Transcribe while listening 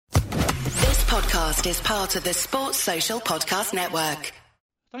podcast is part of the Sports Social Podcast Network.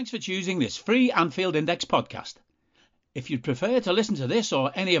 Thanks for choosing this free Anfield Index podcast. If you'd prefer to listen to this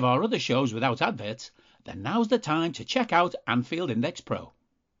or any of our other shows without adverts, then now's the time to check out Anfield Index Pro.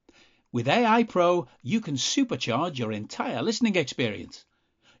 With AI Pro, you can supercharge your entire listening experience.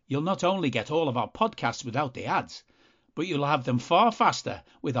 You'll not only get all of our podcasts without the ads, but you'll have them far faster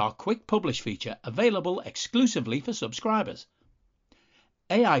with our Quick Publish feature available exclusively for subscribers.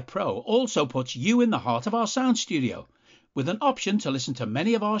 AI Pro also puts you in the heart of our sound studio, with an option to listen to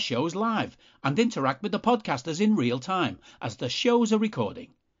many of our shows live and interact with the podcasters in real time as the shows are recording.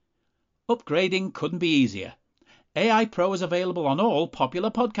 Upgrading couldn't be easier. AI Pro is available on all popular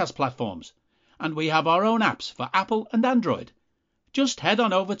podcast platforms, and we have our own apps for Apple and Android. Just head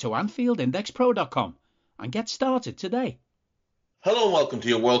on over to AnfieldIndexPro.com and get started today. Hello and welcome to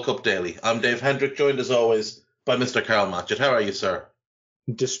your World Cup Daily. I'm Dave Hendrick, joined as always by Mr. Carl Matchett. How are you, sir?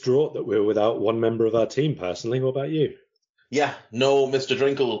 Distraught that we're without one member of our team, personally. What about you? Yeah, no Mr.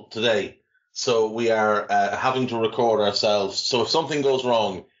 Drinkle today. So we are having to record ourselves. So if something goes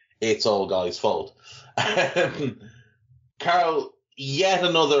wrong, it's all Guy's fault. Carl, yet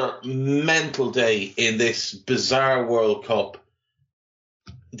another mental day in this bizarre World Cup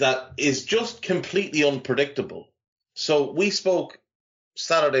that is just completely unpredictable. So we spoke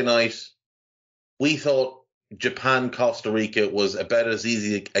Saturday night. We thought Japan-Costa Rica was about as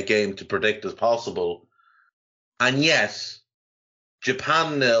easy a game to predict as possible. And yet,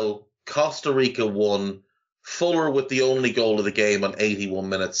 Japan 0, Costa Rica 1, Fuller with the only goal of the game on 81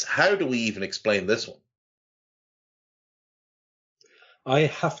 minutes. How do we even explain this one? I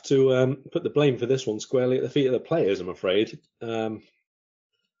have to put the blame for this one squarely at the feet of the players, I'm afraid. I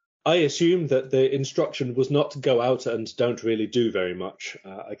assume that the instruction was not to go out and don't really do very much.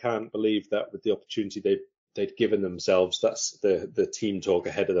 I can't believe that with the opportunity they'd given themselves. That's the team talk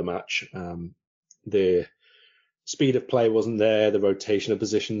ahead of the match. The speed of play wasn't there. The rotation of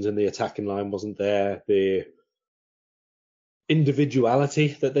positions in the attacking line wasn't there. The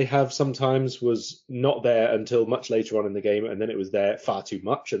individuality that they have sometimes was not there until much later on in the game, and then it was there far too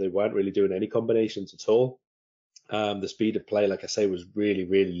much, and they weren't really doing any combinations at all. The speed of play, like I say, was really,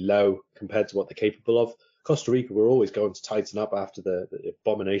 really low compared to what they're capable of. Costa Rica were always going to tighten up after the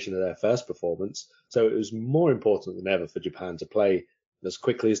abomination of their first performance. So it was more important than ever for Japan to play as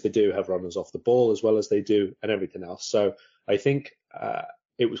quickly as they do, have runners off the ball as well as they do, and everything else. So I think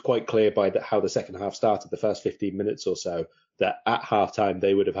it was quite clear by how the second half started, the first 15 minutes or so, that at halftime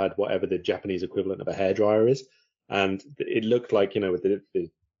they would have had whatever the Japanese equivalent of a hairdryer is. And it looked like, with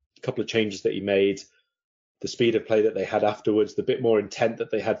the couple of changes that he made, the speed of play that they had afterwards, the bit more intent that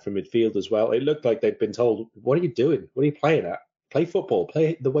they had from midfield as well. It looked like they'd been told, what are you doing? What are you playing at? Play football,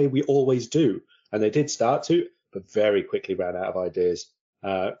 play the way we always do. And they did start to, but very quickly ran out of ideas.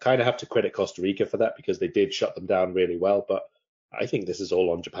 Kind of have to credit Costa Rica for that because they did shut them down really well. But I think this is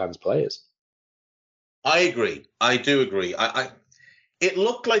all on Japan's players. I agree. I do agree. It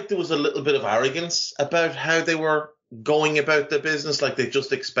looked like there was a little bit of arrogance about how they were going about their business. Like they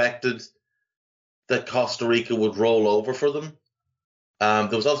just expected that Costa Rica would roll over for them. There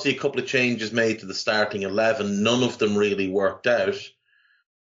was obviously a couple of changes made to the starting 11. None of them really worked out.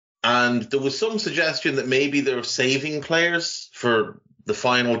 And there was some suggestion that maybe they were saving players for the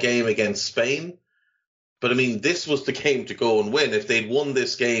final game against Spain. But, I mean, this was the game to go and win. If they'd won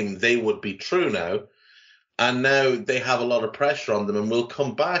this game, they would be through now. And now they have a lot of pressure on them. And we'll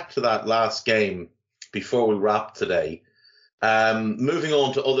come back to that last game before we wrap today. Moving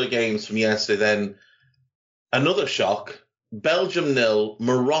on to other games from yesterday then, another shock. Belgium 0,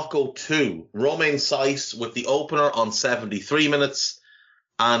 Morocco 2. Romain Saiss with the opener on 73 minutes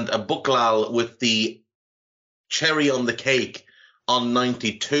and a Buklal with the cherry on the cake on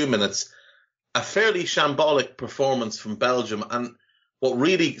 92 minutes. A fairly shambolic performance from Belgium. And what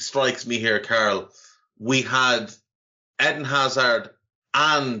really strikes me here, Carl, we had Eden Hazard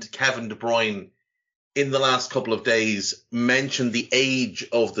and Kevin De Bruyne in the last couple of days mentioned the age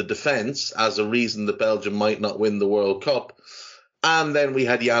of the defence as a reason that Belgium might not win the World Cup. And then we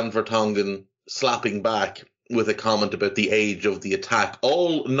had Jan Vertonghen slapping back with a comment about the age of the attack.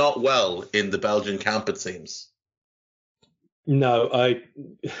 All not well in the Belgian camp, it seems. No,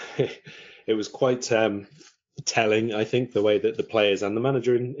 it was quite telling, I think, the way that the players and the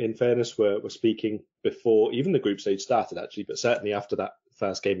manager, in fairness, were speaking before even the group stage started, actually, but certainly after that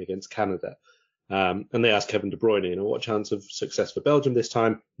first game against Canada. And they asked Kevin De Bruyne, what chance of success for Belgium this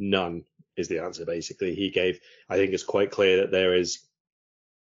time? None is the answer, basically. He gave, I think it's quite clear that there is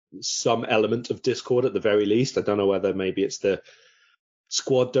some element of discord at the very least. I don't know whether maybe it's the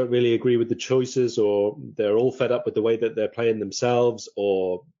squad don't really agree with the choices, or they're all fed up with the way that they're playing themselves,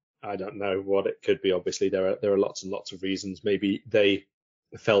 or I don't know what it could be. Obviously, there are lots and lots of reasons. Maybe they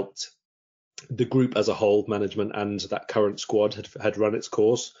felt the group as a whole, management and that current squad, had run its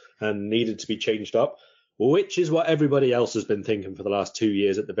course and needed to be changed up, which is what everybody else has been thinking for the last 2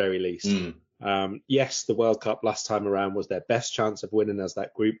 years at the very least. Yes, the World Cup last time around was their best chance of winning as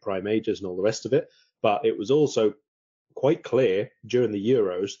that group, prime ages and all the rest of it. But it was also quite clear during the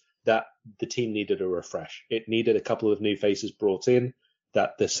Euros that the team needed a refresh. It needed a couple of new faces brought in,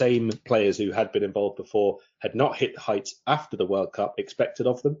 that the same players who had been involved before had not hit the heights after the World Cup expected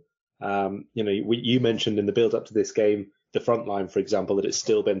of them. You mentioned in the build up to this game, the front line, for example, that it's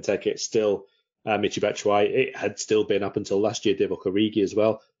still Benteke, it's still Michy Batshuayi. It had still been up until last year Divock Origi as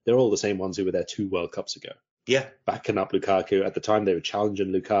well. They're all the same ones who were there 2 World Cups ago. Yeah. Backing up Lukaku. At the time, they were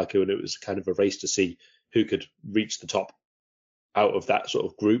challenging Lukaku, and it was kind of a race to see who could reach the top out of that sort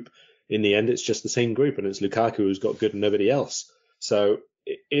of group. In the end, it's just the same group, and it's Lukaku who's got good and nobody else. So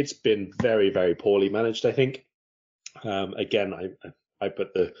it's been very, very poorly managed, I think. Again, I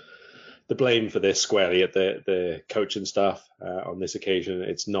put the blame for this squarely at the coaching staff on this occasion.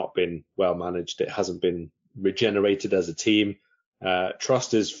 It's not been well managed. It hasn't been regenerated as a team.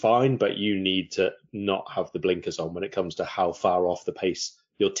 Trust is fine, but you need to not have the blinkers on when it comes to how far off the pace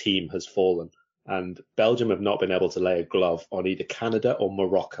your team has fallen. And Belgium have not been able to lay a glove on either Canada or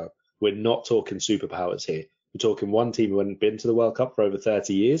Morocco. We're not talking superpowers here. We're talking one team who hadn't been to the World Cup for over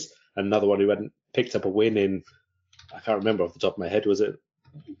 30 years, and another one who hadn't picked up a win in, I can't remember off the top of my head, was it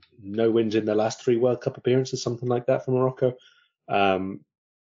no wins in their last 3 World Cup appearances, something like that for Morocco?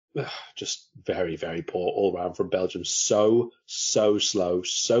 Just very, very poor all round from Belgium. So slow,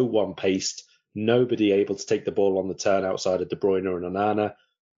 so one-paced. Nobody able to take the ball on the turn outside of De Bruyne and Onana.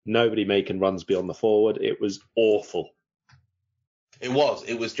 Nobody making runs beyond the forward. It was awful.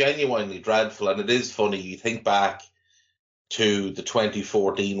 It was genuinely dreadful. And it is funny, you think back to the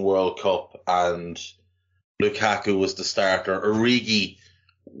 2014 World Cup and Lukaku was the starter. Origi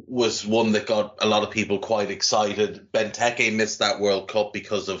was one that got a lot of people quite excited. Benteke missed that World Cup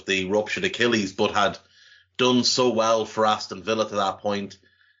because of the ruptured Achilles, but had done so well for Aston Villa to that point.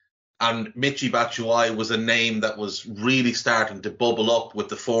 And Michy Batshuayi was a name that was really starting to bubble up with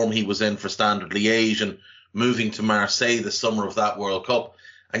the form he was in for Standard Liège and moving to Marseille the summer of that World Cup.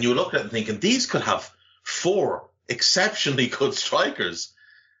 And you were looking at it and thinking, these could have 4 exceptionally good strikers.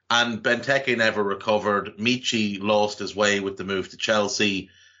 And Benteke never recovered. Michy lost his way with the move to Chelsea.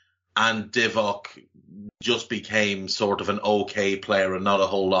 And Divock just became sort of an okay player and not a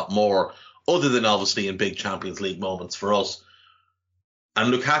whole lot more, other than obviously in big Champions League moments for us.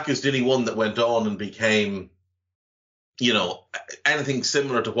 And Lukaku's the only one that went on and became, anything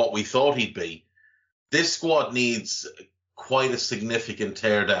similar to what we thought he'd be. This squad needs quite a significant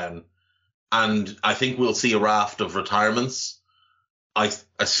teardown. And I think we'll see a raft of retirements. I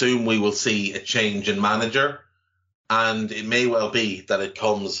assume we will see a change in manager. And it may well be that it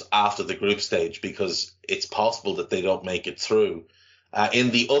comes after the group stage because it's possible that they don't make it through.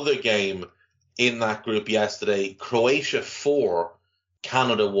 In the other game in that group yesterday, Croatia 4,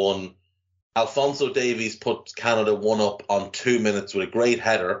 Canada 1. Alphonso Davies put Canada 1 up on 2 minutes with a great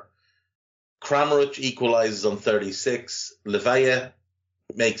header. Kramaric equalises on 36. Levaya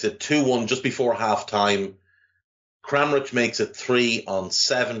makes it 2-1 just before half-time. Kramaric makes it 3 on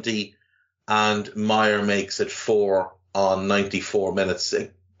 70. And Meyer makes it 4 on 94 minutes.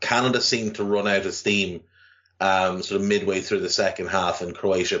 Canada seemed to run out of steam sort of midway through the second half, and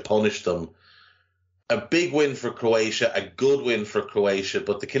Croatia punished them. A big win for Croatia, a good win for Croatia,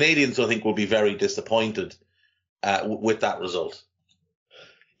 but the Canadians, I think, will be very disappointed with that result.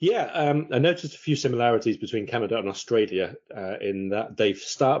 Yeah, I noticed a few similarities between Canada and Australia in that they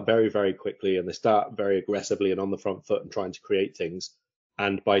start very, very quickly and they start very aggressively and on the front foot and trying to create things.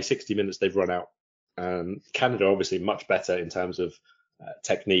 And by 60 minutes, they've run out. Canada, obviously, much better in terms of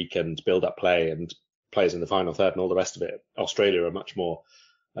technique and build-up play and players in the final third and all the rest of it. Australia are much more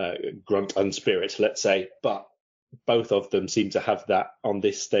grunt and spirit, let's say. But both of them seem to have that on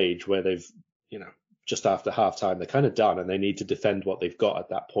this stage where they've, just after half-time, they're kind of done and they need to defend what they've got at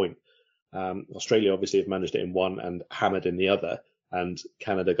that point. Australia obviously have managed it in one and hammered in the other, and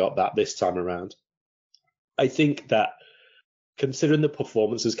Canada got that this time around. I think that considering the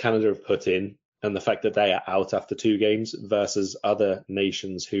performances Canada have put in and the fact that they are out after 2 games versus other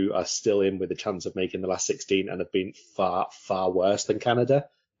nations who are still in with a chance of making the last 16 and have been far, far worse than Canada,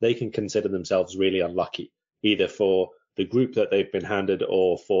 they can consider themselves really unlucky, either for the group that they've been handed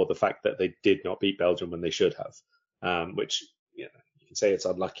or for the fact that they did not beat Belgium when they should have, which you can say it's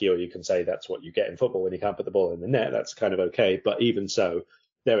unlucky, or you can say that's what you get in football when you can't put the ball in the net. That's kind of okay. But even so,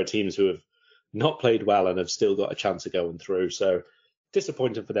 there are teams who have not played well and have still got a chance of going through. So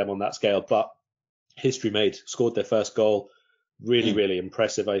disappointing for them on that scale, but history made. Scored their first goal. Really, really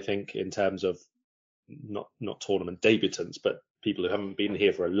impressive, I think, in terms of not tournament debutants, but people who haven't been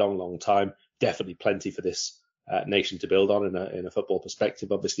here for a long, long time. Definitely plenty for this nation to build on in a football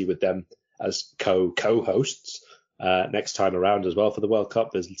perspective. Obviously, with them as co-hosts next time around as well for the World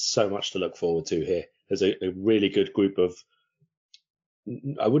Cup, there's so much to look forward to here. There's a really good group of,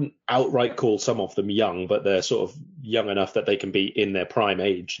 I wouldn't outright call some of them young, but they're sort of young enough that they can be in their prime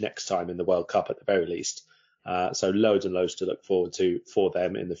age next time in the World Cup at the very least. So loads and loads to look forward to for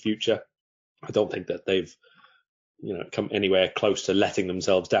them in the future. I don't think that they've come anywhere close to letting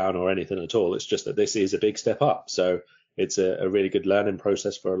themselves down or anything at all. It's just that this is a big step up. So it's a really good learning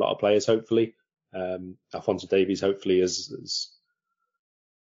process for a lot of players, hopefully. Alphonso Davies hopefully has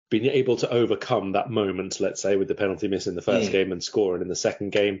been able to overcome that moment, let's say, with the penalty miss in the first game and scoring in the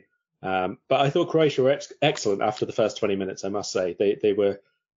second game. But I thought Croatia were excellent after the first 20 minutes, I must say. They were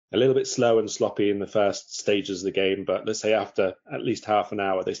a little bit slow and sloppy in the first stages of the game, but let's say after at least half an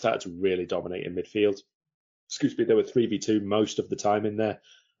hour, they started to really dominate in midfield. Excuse me, they were 3v2 most of the time in there,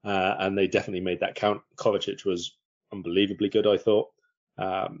 and they definitely made that count. Kovacic was unbelievably good, I thought.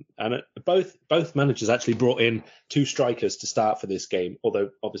 And both managers actually brought in two strikers to start for this game, although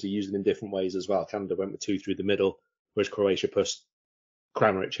obviously using in different ways as well. Canada went with two through the middle, whereas Croatia pushed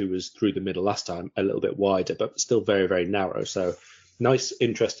Kramaric, who was through the middle last time, a little bit wider, but still very, very narrow. So nice,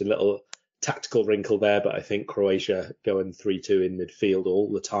 interesting little tactical wrinkle there, but I think Croatia going 3-2 in midfield all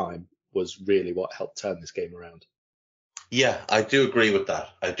the time was really what helped turn this game around. Yeah, I do agree with that.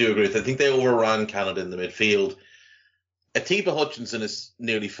 I think they overran Canada in the midfield. Atiba Hutchinson is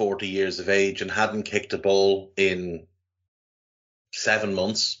nearly 40 years of age and hadn't kicked a ball in 7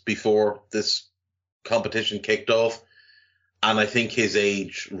 months before this competition kicked off. And I think his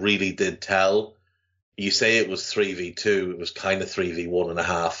age really did tell. You say it was 3v2, it was kind of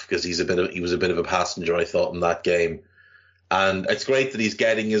 3v1.5 because he was a bit of a passenger, I thought, in that game. And it's great that he's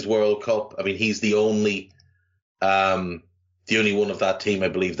getting his World Cup. I mean, he's the only one of that team, I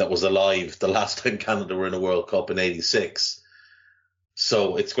believe, that was alive the last time Canada were in a World Cup in '86.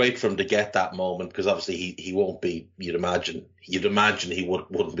 So it's great for him to get that moment because obviously he won't be. You'd imagine he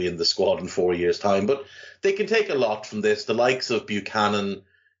wouldn't be in the squad in 4 years' time. But they can take a lot from this. The likes of Buchanan,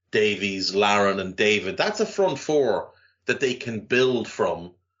 Davies, Larin, and David. That's a front four that they can build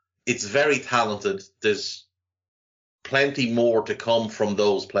from. It's very talented. There's plenty more to come from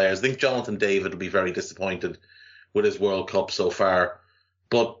those players. I think Jonathan David will be very disappointed with his World Cup so far.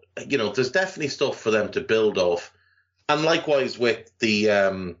 But, there's definitely stuff for them to build off. And likewise with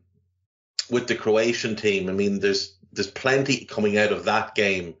the Croatian team, I mean, there's plenty coming out of that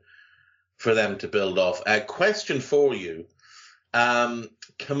game for them to build off. A question for you.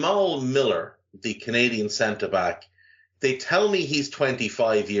 Kamal Miller, the Canadian centre-back, they tell me he's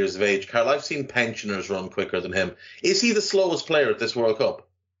 25 years of age. Carl, I've seen pensioners run quicker than him. Is he the slowest player at this World Cup?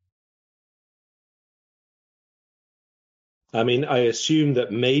 I mean, I assume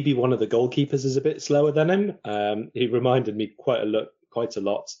that maybe one of the goalkeepers is a bit slower than him. He reminded me quite a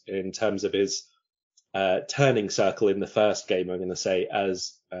lot in terms of his turning circle in the first game, I'm going to say,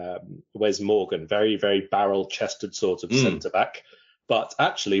 as Wes Morgan. Very, very barrel-chested sort of centre-back. But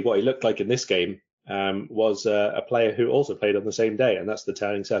actually, what he looked like in this game was a player who also played on the same day, and that's the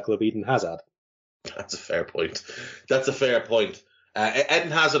turning circle of Eden Hazard. That's a fair point.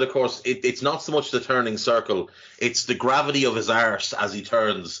 Eden Hazard, of course, it's not so much the turning circle, it's the gravity of his arse as he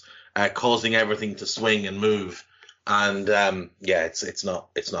turns, causing everything to swing and move. And it's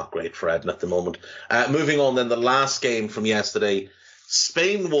not great for Eden at the moment. Moving on then, the last game from yesterday,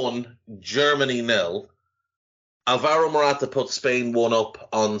 Spain 1, Germany 0. Alvaro Morata put Spain 1 up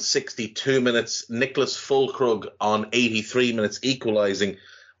on 62 minutes. Nicholas Füllkrug on 83 minutes, equalising.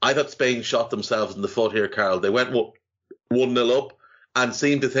 I thought Spain shot themselves in the foot here, Carl. They went 1-0 up and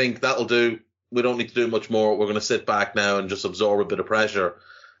seemed to think that'll do. We don't need to do much more. We're going to sit back now and just absorb a bit of pressure.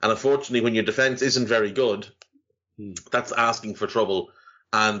 And unfortunately, when your defence isn't very good, that's asking for trouble.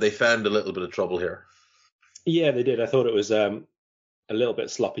 And they found a little bit of trouble here. Yeah, they did. I thought it was a little bit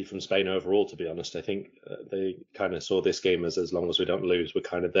sloppy from Spain overall, to be honest. I think they kind of saw this game as long as we don't lose, we're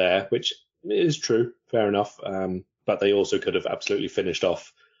kind of there, which is true. Fair enough. But they also could have absolutely finished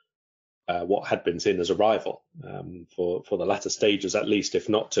off what had been seen as a rival for the latter stages, at least, if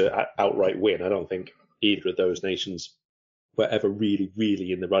not to outright win. I don't think either of those nations were ever really,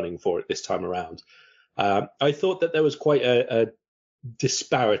 really in the running for it this time around. I thought that there was quite a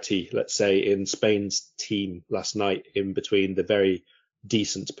disparity, let's say, in Spain's team last night in between the very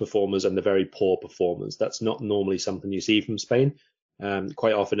decent performers and the very poor performers. That's not normally something you see from Spain.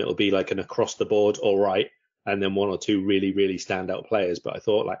 Quite often it'll be like an across the board, all right, and then one or two really, really standout players. But I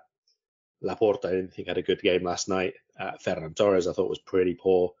thought like Laporta, I didn't think had a good game last night. Ferran Torres, I thought was pretty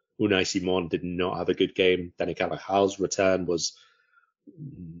poor. Unai Simon did not have a good game. Dani Carvajal's return was...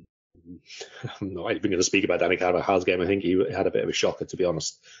 I'm not even going to speak about Dani Carvajal's game. I think he had a bit of a shocker, to be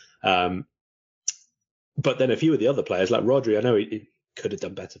honest. But then a few of the other players, like Rodri, I know he could have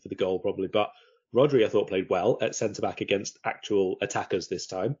done better for the goal probably, but Rodri I thought played well at centre-back against actual attackers this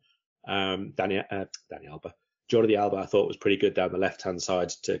time. Jordi Alba I thought was pretty good down the left-hand side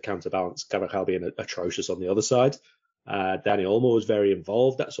to counterbalance Carvajal being atrocious on the other side. Dani Olmo was very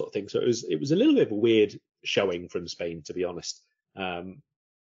involved, that sort of thing. So it was a little bit of a weird showing from Spain, to be honest.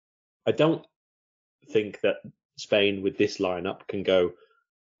 I don't think that Spain with this lineup can go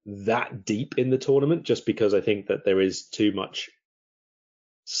that deep in the tournament, just because I think that there is too much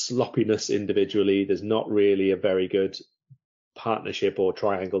sloppiness individually. There's not really a very good partnership or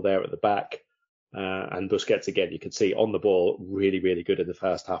triangle there at the back. And Busquets, again, you could see on the ball, really, really good in the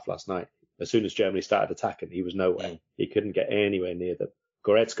first half last night. As soon as Germany started attacking, he was nowhere. He couldn't get anywhere near them.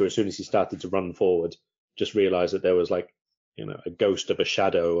 Goretzka, as soon as he started to run forward, just realised that there was like, a ghost of a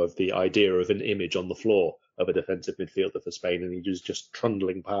shadow of the idea of an image on the floor of a defensive midfielder for Spain, and he was just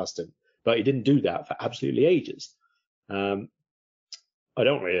trundling past him. But he didn't do that for absolutely ages. I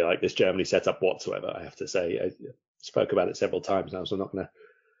don't really like this Germany setup whatsoever, I have to say. I spoke about it several times now, so I'm not going to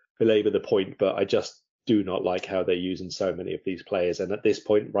belabor the point, but I just do not like how they're using so many of these players. And at this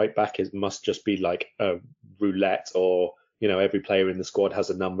point, right back, it must just be like a roulette, or, every player in the squad has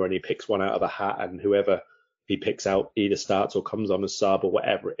a number and he picks one out of a hat, and whoever he picks out either starts or comes on as sub or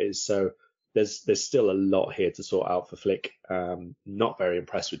whatever it is. So there's still a lot here to sort out for Flick. Not very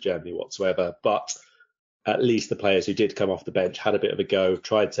impressed with Germany whatsoever, but at least the players who did come off the bench had a bit of a go,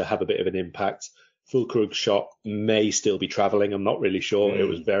 tried to have a bit of an impact. Füllkrug's shot may still be travelling. I'm not really sure. It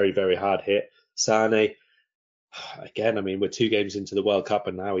was very, very hard hit. Sane, again, we're 2 games into the World Cup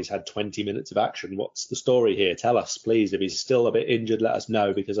and now he's had 20 minutes of action. What's the story here? Tell us, please. If he's still a bit injured, let us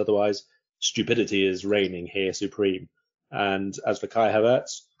know, because otherwise stupidity is reigning here supreme. And as for Kai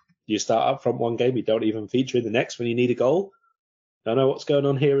Havertz, you start up front one game, you don't even feature in the next when you need a goal. Don't know what's going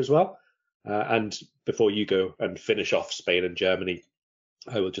on here as well. And before you go and finish off Spain and Germany,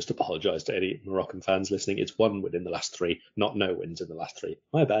 I will just apologise to any Moroccan fans listening. It's 1 win in the last 3, not no wins in the last 3.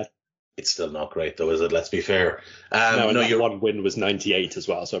 My bad. It's still not great, though, is it? Let's be fair. Your 1 win was 98 as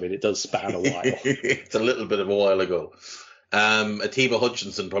well, so it does span a while. It's a little bit of a while ago. Atiba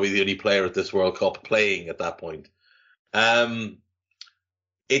Hutchinson, probably the only player at this World Cup playing at that point.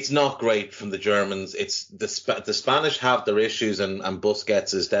 It's not great from the Germans. It's the Spanish have their issues, and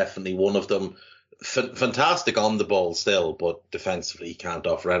Busquets is definitely one of them. Fantastic on the ball still, but defensively he can't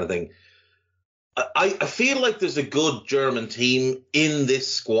offer anything. I feel like there's a good German team in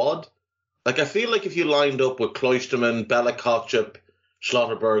this squad. Like, I feel like if you lined up with Klostermann, Bella Kotchup,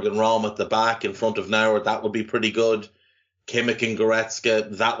 Schlotterberg and Rom at the back in front of Neuer, that would be pretty good. Kimmich and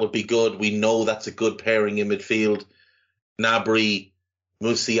Goretzka, that would be good. We know that's a good pairing in midfield. Gnabry,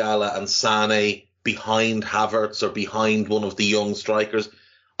 Musiala and Sane behind Havertz or behind one of the young strikers.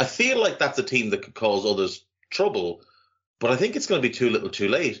 I feel like that's a team that could cause others trouble, but I think it's going to be too little too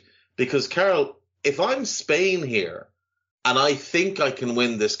late, because, Carol, if I'm Spain here and I think I can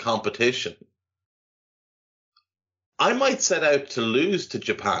win this competition, I might set out to lose to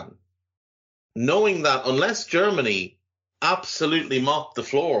Japan, knowing that unless Germany absolutely mop the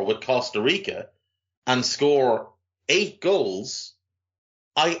floor with Costa Rica and score 8 goals,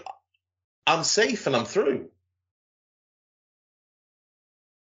 I'm safe and I'm through.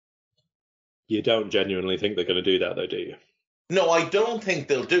 You don't genuinely think they're going to do that, though, do you? No, I don't think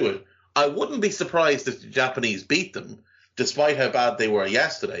they'll do it. I wouldn't be surprised if the Japanese beat them, despite how bad they were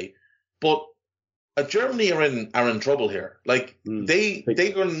yesterday. But Germany are in trouble here. Like, they're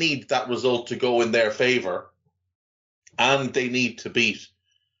going to need that result to go in their favour, and they need to beat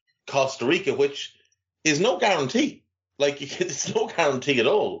Costa Rica, which is no guarantee. Like, it's no guarantee at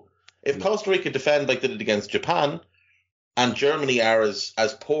all. If Costa Rica defend like they did against Japan, and Germany are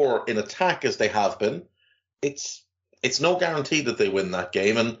as poor in attack as they have been, it's no guarantee that they win that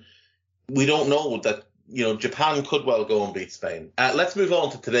game. And we don't know that, Japan could well go and beat Spain. Let's move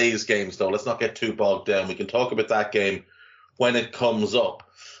on to today's games, though. Let's not get too bogged down. We can talk about that game when it comes up.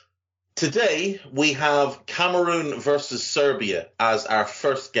 Today, we have Cameroon versus Serbia as our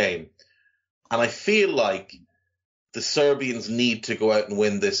first game. And I feel like the Serbians need to go out and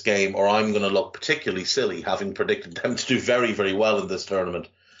win this game, or I'm going to look particularly silly, having predicted them to do very, very well in this tournament.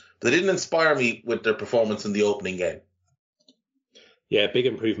 They didn't inspire me with their performance in the opening game. Yeah, big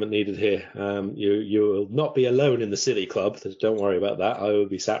improvement needed here. You will not be alone in the City Club. Don't worry about that. I will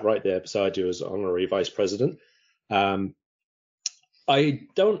be sat right there beside you as honorary vice president. I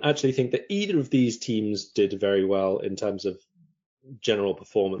don't actually think that either of these teams did very well in terms of general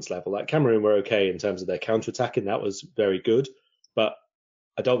performance level. Like Cameroon were okay in terms of their counter-attacking. That was very good. But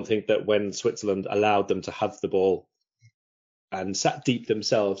I don't think that when Switzerland allowed them to have the ball and sat deep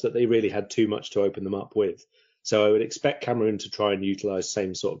themselves, that they really had too much to open them up with. So I would expect Cameroon to try and utilise the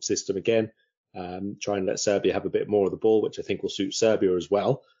same sort of system again, try and let Serbia have a bit more of the ball, which I think will suit Serbia as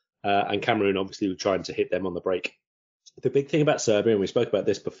well. And Cameroon obviously were trying to hit them on the break. The big thing about Serbia, and we spoke about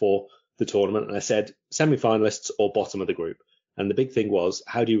this before the tournament, and I said semi-finalists or bottom of the group. And the big thing was,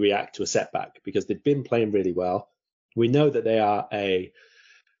 how do you react to a setback? Because they've been playing really well. We know that they are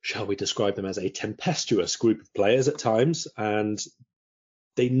shall we describe them as a tempestuous group of players at times, and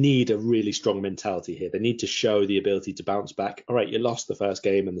they need a really strong mentality here. They need to show the ability to bounce back. All right, you lost the first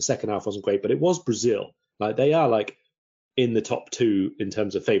game and the second half wasn't great, but it was Brazil. Like, they are like in the top two in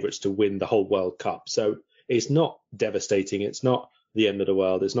terms of favourites to win the whole World Cup. So it's not devastating. It's not the end of the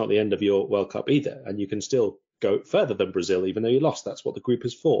world. It's not the end of your World Cup either. And you can still go further than Brazil, even though you lost. That's what the group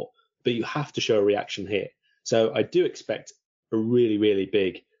is for. But you have to show a reaction here. So I do expect a really, really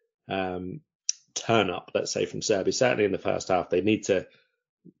big turn up, let's say, from Serbia. Certainly in the first half, they need to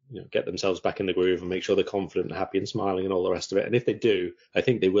get themselves back in the groove and make sure they're confident and happy and smiling and all the rest of it. And if they do, I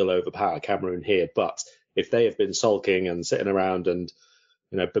think they will overpower Cameroon here. But if they have been sulking and sitting around and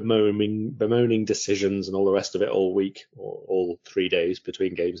bemoaning decisions and all the rest of it all week, or all 3 days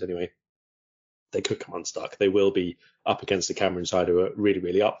between games anyway, they could come unstuck. They will be up against the Cameroon side who are really,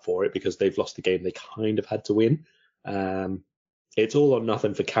 really up for it because they've lost the game they kind of had to win. It's all or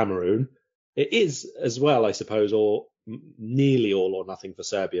nothing for Cameroon. It is as well, I suppose, or nearly all or nothing for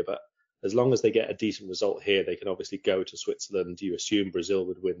Serbia. But as long as they get a decent result here, they can obviously go to Switzerland. You assume Brazil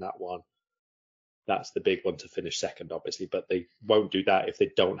would win that one. That's the big one to finish second, obviously. But they won't do that if they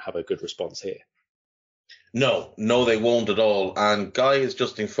don't have a good response here. No, they won't at all. And Guy is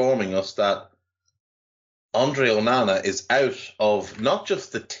just informing us that Andre Onana is out of not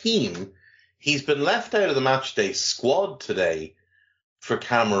just the team, he's been left out of the matchday squad today for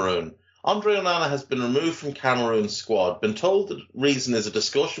Cameroon. Andre Onana has been removed from Cameroon's squad. Been told the reason is a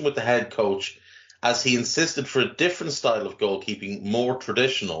discussion with the head coach as he insisted for a different style of goalkeeping, more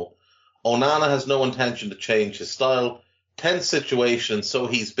traditional. Onana has no intention to change his style. Tense situation, so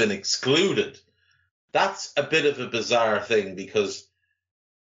he's been excluded. That's a bit of a bizarre thing because,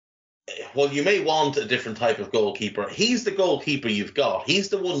 well, you may want a different type of goalkeeper. He's the goalkeeper you've got. He's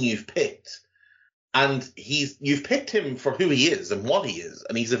the one you've picked. And you've picked him for who he is and what he is.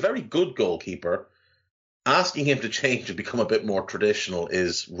 And he's a very good goalkeeper. Asking him to change and become a bit more traditional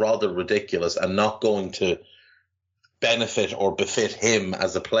is rather ridiculous and not going to benefit or befit him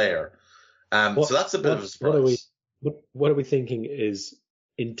as a player. So that's a bit of a surprise. What are we thinking is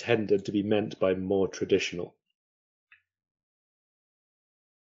intended to be meant by more traditional?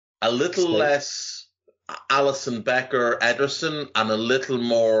 A little less Alisson Becker Ederson and a little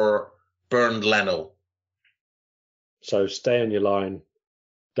more Bernd Leno. So stay on your line.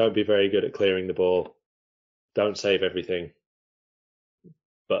 Don't be very good at clearing the ball. Don't save everything.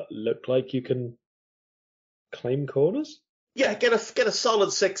 But look like you can claim corners? Yeah, get a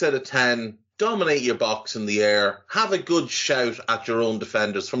solid 6 out of 10. Dominate your box in the air. Have a good shout at your own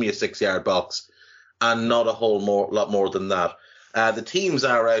defenders from your 6-yard box. And not a lot more than that. The teams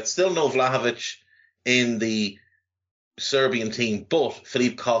are out. Still no Vlahovic in the Serbian team, but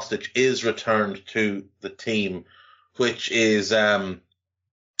Filip Kostic is returned to the team, which is a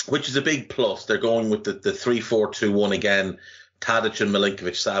big plus. They're going with the 3-4-2-1 again. Tadic and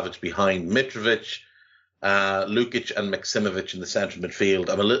Milinkovic-Savic behind Mitrovic, Lukic and Maksimovic in the central midfield.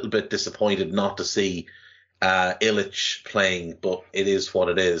 I'm a little bit disappointed not to see Ilic playing, but it is what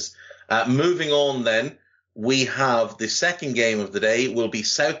it is. Moving on then, we have the second game of the day will be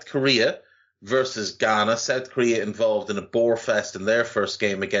South Korea versus Ghana. South Korea involved in a bore fest in their first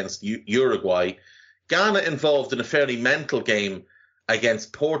game against Uruguay. Ghana involved in a fairly mental game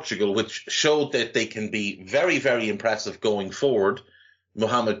against Portugal, which showed that they can be very, very impressive going forward.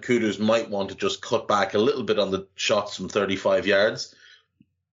 Mohamed Kudus might want to just cut back a little bit on the shots from 35 yards,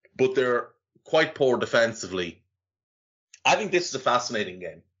 but they're quite poor defensively. I think this is a fascinating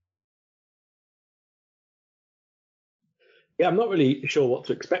game. Yeah, I'm not really sure what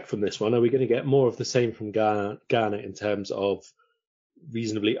to expect from this one. Are we going to get more of the same from Ghana in terms of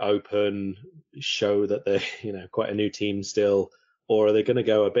reasonably open, show that they're quite a new team still, or are they going to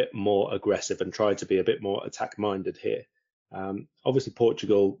go a bit more aggressive and try to be a bit more attack-minded here? Obviously,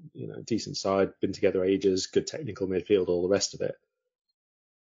 Portugal, decent side, been together ages, good technical midfield, all the rest of it.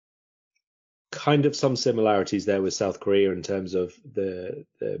 kind of some similarities there with South Korea in terms of the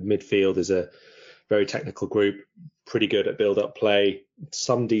midfield is a very technical group, pretty good at build-up play,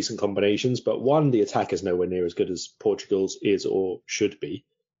 some decent combinations, but one, the attack is nowhere near as good as Portugal's is or should be.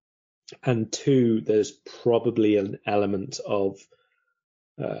 And two, there's probably an element of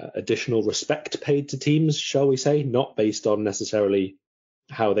additional respect paid to teams, shall we say, not based on necessarily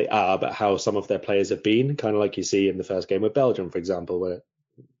how they are, but how some of their players have been, kind of like you see in the first game with Belgium, for example, where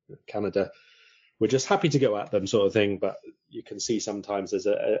Canada were just happy to go at them sort of thing, but you can see sometimes there's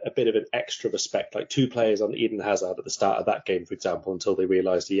a bit of an extra respect, like two players on Eden Hazard at the start of that game, for example, until they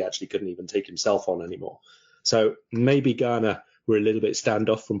realised he actually couldn't even take himself on anymore. So maybe Ghana were a little bit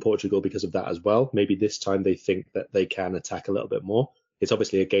standoff from Portugal because of that as well. Maybe this time they think that they can attack a little bit more. It's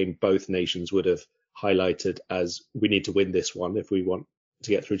obviously a game both nations would have highlighted as we need to win this one if we want to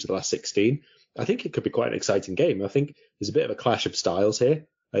get through to the last 16. I think it could be quite an exciting game. I think there's a bit of a clash of styles here.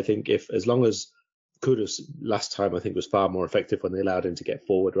 I think as long as Kudus last time, I think, was far more effective when they allowed him to get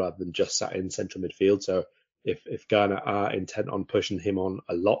forward rather than just sat in central midfield. So if Ghana are intent on pushing him on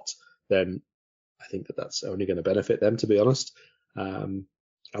a lot, then I think that's only going to benefit them, to be honest. I'm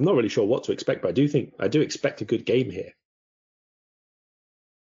not really sure what to expect, but I do expect a good game here.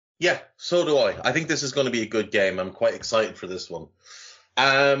 Yeah, so do I. I think this is going to be a good game. I'm quite excited for this one.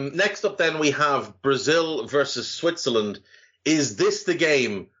 Next up then we have Brazil versus Switzerland. Is this the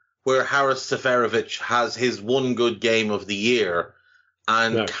game where Haris Seferovic has his one good game of the year?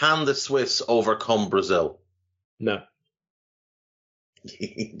 And No. Can the Swiss overcome Brazil? No.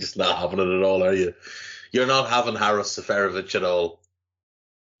 You're just not having it at all, are you? You're not having Haris Seferovic at all.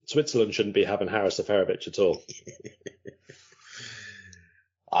 Switzerland shouldn't be having Haris Seferovic at all.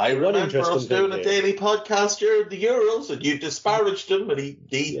 I One remember us interesting doing thing a here. daily podcast during the Euros, and you disparaged him, and he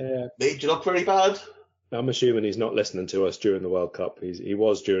made you look very bad. I'm assuming he's not listening to us during the World Cup. He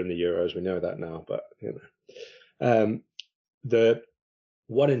was during the Euros. We know that now, but the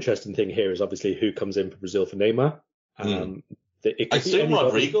one interesting thing here is obviously who comes in for Brazil for Neymar. It could I be assume anybody.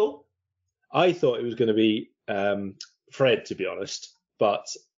 Rodrigo. I thought it was going to be Fred, to be honest, but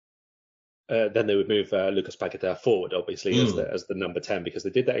then they would move Lucas Paquetá forward, obviously, as the number 10, because they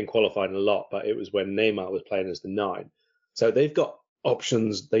did that in qualifying a lot, but it was when Neymar was playing as the 9. So they've got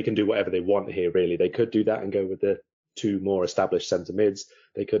options. They can do whatever they want here, really. They could do that and go with the two more established centre mids.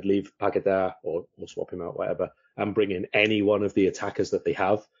 They could leave Paquetá or swap him out, whatever, and bring in any one of the attackers that they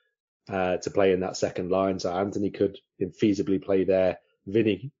have to play in that second line. So Anthony could feasibly play there.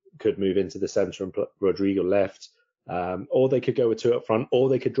 Vinny could move into the centre and put Rodrigo left. Or they could go with two up front, or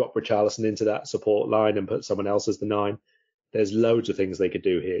they could drop Richarlison into that support line and put someone else as the 9. There's loads of things they could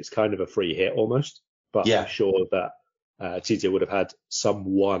do here. It's kind of a free hit almost, but I'm sure that Tite would have had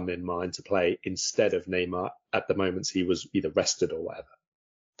someone in mind to play instead of Neymar at the moments he was either rested or whatever.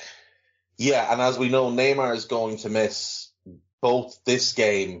 Yeah, and as we know, Neymar is going to miss both this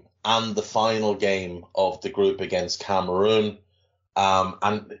game and the final game of the group against Cameroon.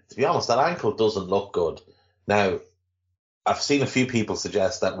 And to be honest, that ankle doesn't look good. Now, I've seen a few people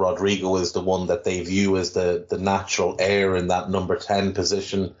suggest that Rodrigo is the one that they view as the natural heir in that number 10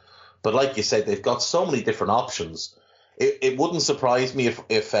 position. But like you said, they've got so many different options. It wouldn't surprise me if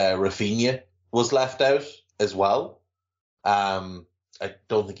Rafinha was left out as well. I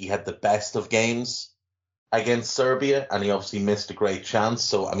don't think he had the best of games against Serbia, and he obviously missed a great chance.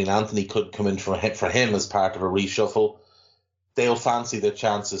 So, I mean, Anthony could come in for him as part of a reshuffle. They'll fancy their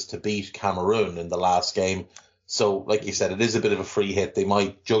chances to beat Cameroon in the last game. So, like you said, it is a bit of a free hit. They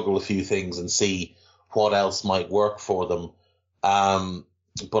might juggle a few things and see what else might work for them.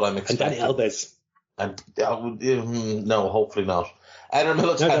 But I'm expecting... And Dani Alves. No, hopefully not. No,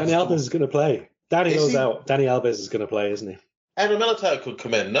 Dani Alves is going to play. Dani goes out. Dani Alves is going to play, isn't he? Eder Militao could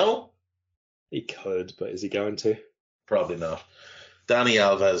come in, no? He could, but is he going to? Probably not. Dani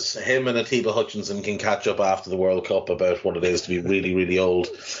Alves, him and Atiba Hutchinson can catch up after the World Cup about what it is to be really, really old.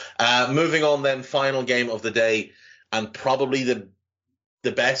 Moving on then, final game of the day, and probably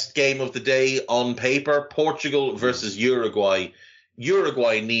the best game of the day on paper, Portugal versus Uruguay.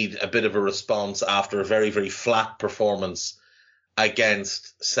 Uruguay need a bit of a response after a very, very flat performance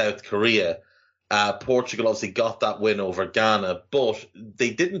against South Korea. Portugal obviously got that win over Ghana, but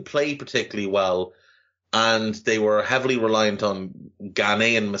they didn't play particularly well, and they were heavily reliant on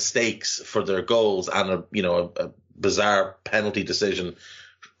Ghanaian mistakes for their goals and a bizarre penalty decision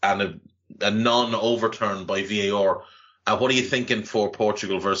and a non-overturn by VAR. What are you thinking for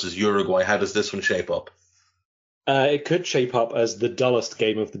Portugal versus Uruguay? How does this one shape up? It could shape up as the dullest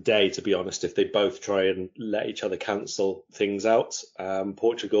game of the day, to be honest, if they both try and let each other cancel things out.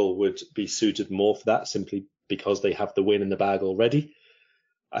 Portugal would be suited more for that simply because they have the win in the bag already.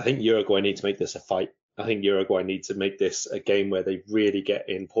 I think Uruguay need to make this a fight. I think Uruguay need to make this a game where they really get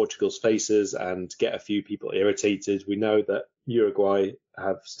in Portugal's faces and get a few people irritated. We know that Uruguay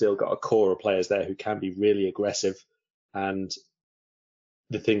have still got a core of players there who can be really aggressive. And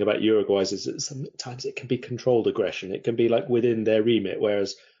the thing about Uruguay is that sometimes it can be controlled aggression. It can be like within their remit.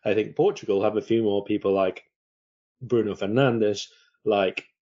 Whereas I think Portugal have a few more people like Bruno Fernandes, like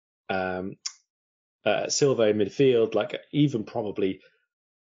Silva in midfield, like even probably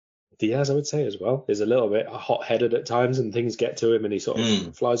Diaz, I would say as well, is a little bit hot-headed at times and things get to him and he sort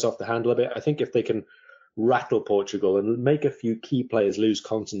of flies off the handle a bit. I think if they can rattle Portugal and make a few key players lose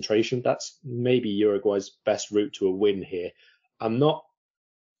concentration, that's maybe Uruguay's best route to a win here.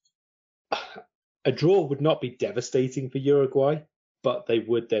 A draw would not be devastating for Uruguay, but they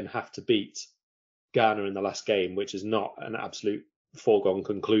would then have to beat Ghana in the last game, which is not an absolute foregone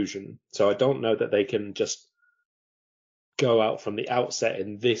conclusion. So I don't know that they can just go out from the outset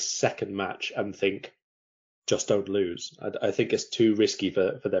in this second match and think, just don't lose. I think it's too risky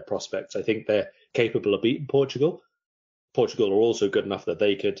for their prospects. I think they're capable of beating Portugal. Portugal are also good enough that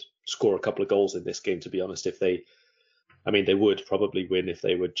they could score a couple of goals in this game, to be honest. They would probably win if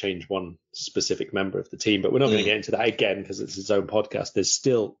they would change one specific member of the team, but we're not going to get into that again because it's his own podcast. There's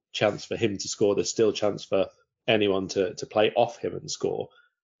still chance for him to score. There's still chance for anyone to play off him and score.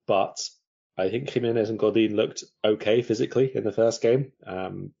 But I think Jimenez and Godin looked okay physically in the first game.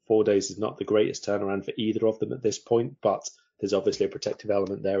 4 days is not the greatest turnaround for either of them at this point, but there's obviously a protective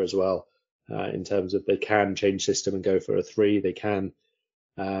element there as well in terms of they can change system and go for a 3. They can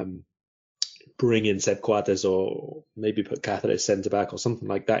bring in Seb Coates or maybe put Cáceres centre-back or something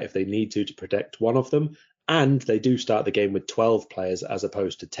like that if they need to protect one of them. And they do start the game with 12 players as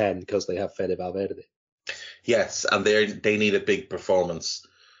opposed to 10 because they have Fede Valverde. Yes, and they need a big performance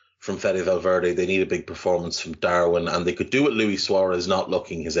from Fede Valverde. They need a big performance from Darwin, and they could do it. Luis Suarez not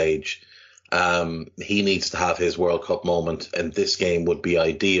looking his age. He needs to have his World Cup moment, and this game would be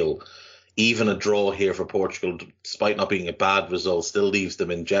ideal. Even a draw here for Portugal, despite not being a bad result, still leaves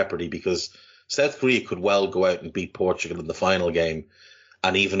them in jeopardy because South Korea could well go out and beat Portugal in the final game,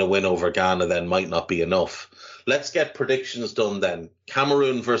 and even a win over Ghana then might not be enough. Let's get predictions done then.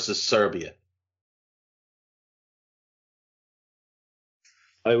 Cameroon versus Serbia.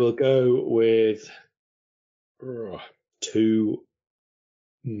 I will go with 2-0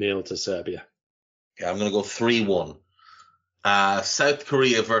 to Serbia. Yeah, I'm going to go 3-1. South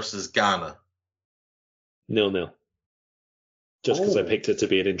Korea versus Ghana. 0-0. Just because I picked it to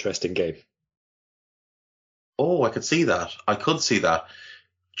be an interesting game. Oh, I could see that. Do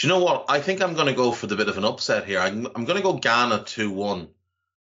you know what? I think I'm going to go for the bit of an upset here. I'm going to go Ghana 2-1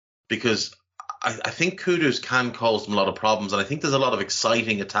 because I think Kudus can cause them a lot of problems, and I think there's a lot of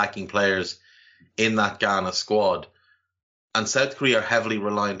exciting attacking players in that Ghana squad. And South Korea are heavily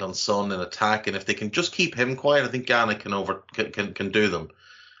reliant on Son in attack, and if they can just keep him quiet, I think Ghana can do them.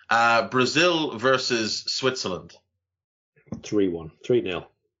 Brazil versus Switzerland. 3-1. 3-0.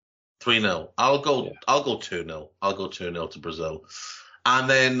 3-0. I'll go 2-0. I'll go 2-0 to Brazil. And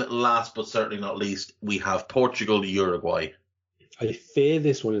then last but certainly not least, we have Portugal, Uruguay. I fear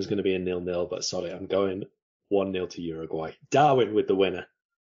this one is going to be a 0-0, but sorry, I'm going 1-0 to Uruguay. Darwin with the winner.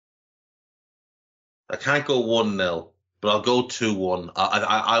 I can't go 1-0, but I'll go 2-1.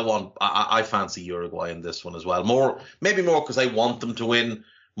 I fancy Uruguay in this one as well. Maybe more because I want them to win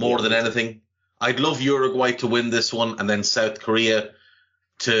more than anything. I'd love Uruguay to win this one and then South Korea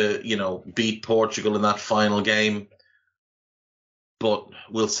to, beat Portugal in that final game. But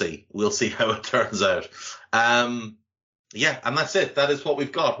we'll see. We'll see how it turns out. And that's it. That is what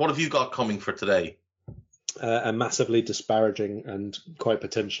we've got. What have you got coming for today? A massively disparaging and quite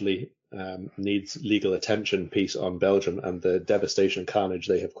potentially needs legal attention piece on Belgium and the devastation and carnage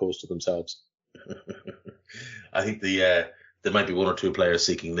they have caused to themselves. I think there might be one or two players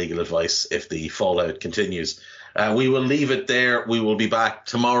seeking legal advice if the fallout continues. We will leave it there. We will be back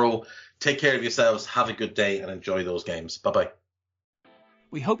tomorrow. Take care of yourselves. Have a good day and enjoy those games. Bye-bye.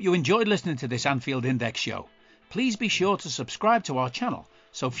 We hope you enjoyed listening to this Anfield Index show. Please be sure to subscribe to our channel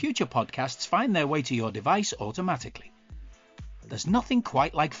so future podcasts find their way to your device automatically. There's nothing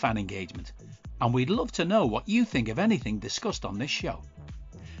quite like fan engagement, and we'd love to know what you think of anything discussed on this show.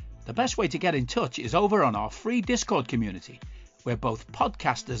 The best way to get in touch is over on our free Discord community, where both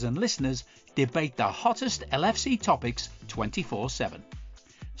podcasters and listeners debate the hottest LFC topics 24/7.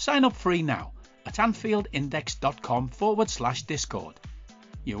 Sign up free now at anfieldindex.com/Discord.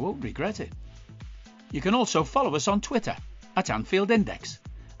 You won't regret it. You can also follow us on Twitter at Anfield Index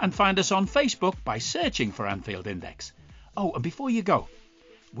and find us on Facebook by searching for Anfield Index. Oh, and before you go,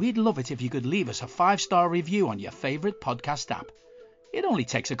 we'd love it if you could leave us a 5-star review on your favourite podcast app. It only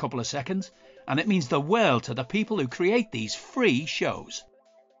takes a couple of seconds, and it means the world to the people who create these free shows.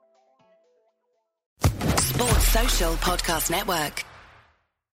 Sports Social Podcast Network.